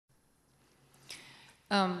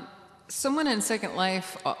Um, Someone in Second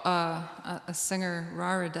Life, a singer,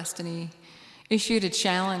 Rara Destiny, issued a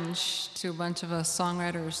challenge to a bunch of us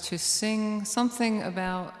songwriters to sing something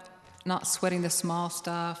about not sweating the small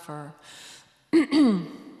stuff or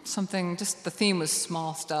something. Just the theme was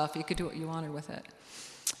small stuff. You could do what you wanted with it.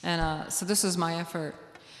 And so this was my effort.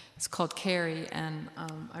 It's called Carrie, and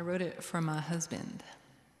I wrote it for my husband.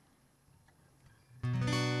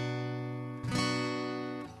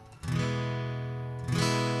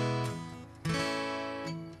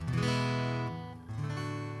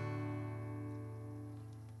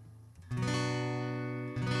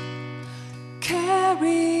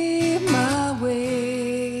 Carry my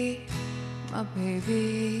way, my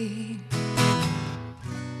baby.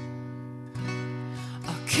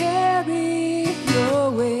 I'll carry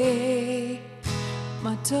your way,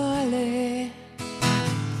 my darling.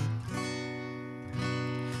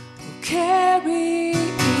 We'll carry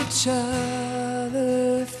each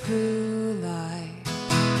other through life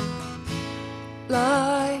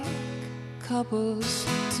like couples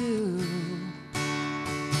do.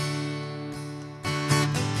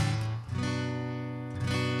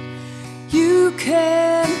 You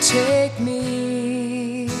can take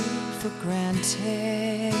me for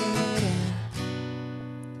granted,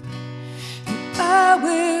 and I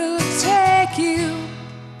will take you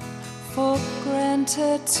for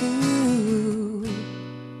granted too.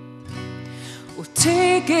 We'll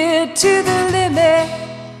take it to the limit,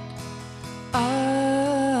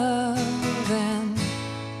 then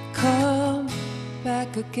come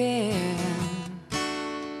back again.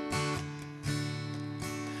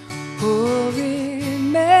 Oh,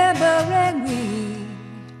 remembering we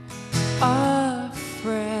are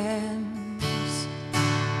friends.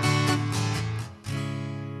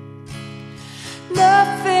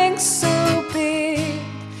 Nothing so big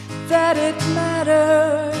that it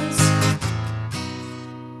matters.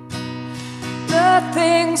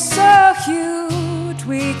 Nothing so huge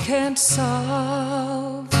we can't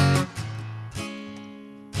solve.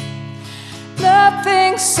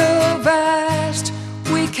 Nothing so vast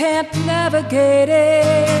we can't navigate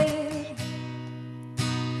it.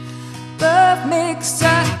 Love makes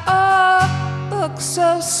that all look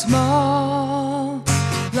so small,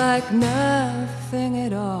 like nothing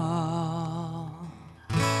at all.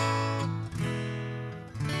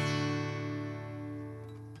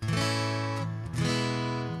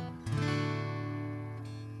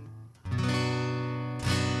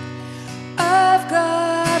 I've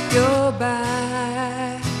got your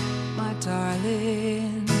back, my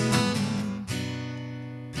darling.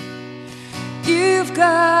 You've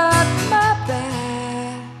got my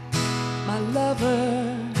back, my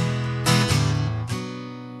lover.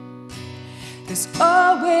 There's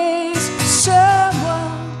always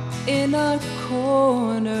someone in our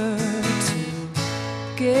corner to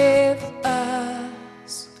give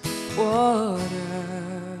us water.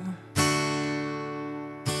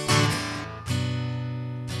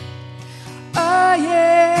 I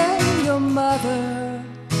am your mother,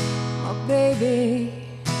 my baby.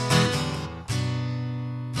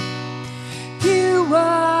 You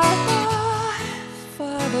are my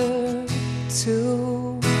father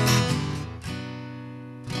too.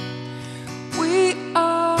 We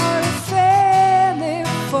are a family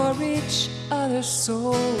for each other's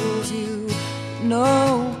souls. You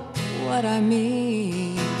know what I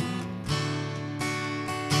mean.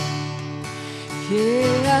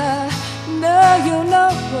 Yeah, I know you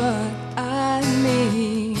know what I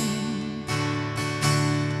mean.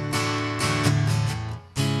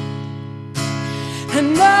 And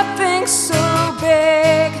nothing so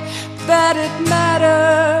big that it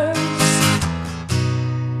matters.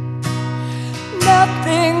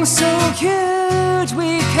 Nothing so huge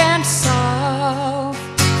we can't solve.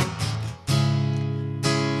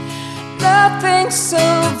 Nothing so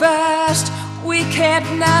vast we can't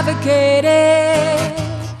navigate it.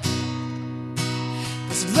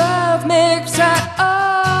 'Cause love makes that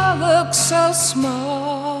all look so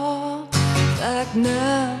small, like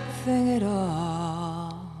nothing at all.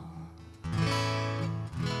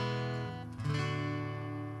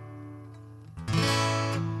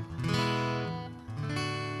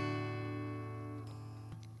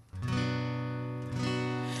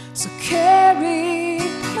 So carry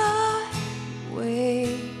my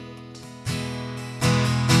weight,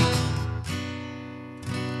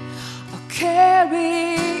 I'll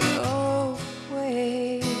carry your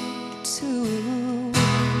weight too.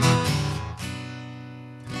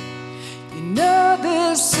 You know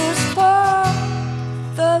this is for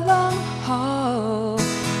the long haul.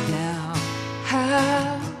 Now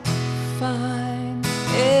how fine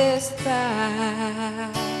is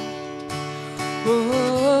that? Oh,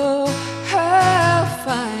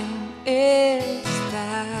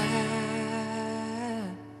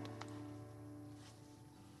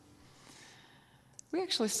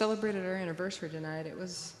 actually celebrated our anniversary tonight. It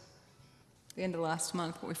was the end of last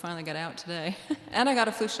month, but we finally got out today. And I got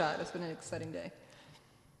a flu shot. It's been an exciting day.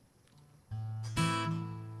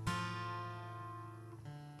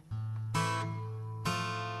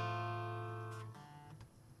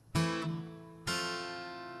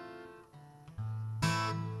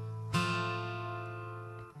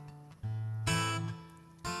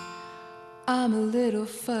 I'm a little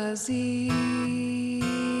fuzzy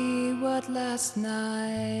what last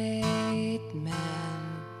night meant.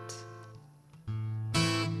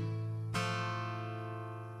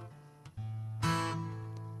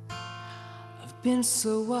 I've been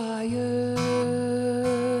so wired,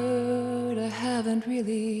 I haven't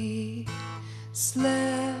really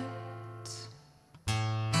slept.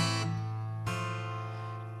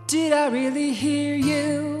 Did I really hear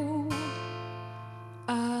you?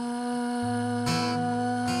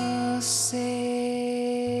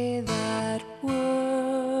 Say that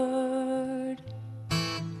word.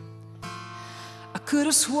 I could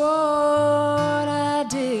have sworn I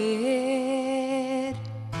did,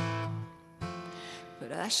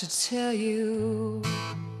 but I should tell you,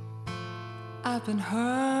 I've been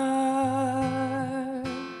hurt.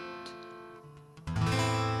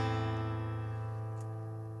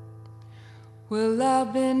 Well,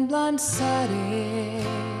 I've been blindsided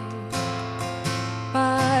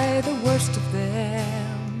by the worst of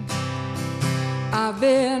them. I've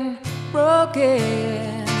been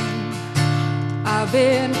broken, I've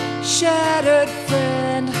been shattered,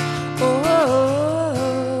 friend.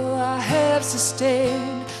 Oh, I have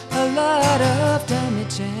sustained a lot of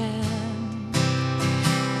damage, and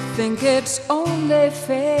I think it's only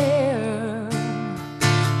fair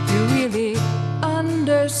you really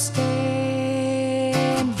understand.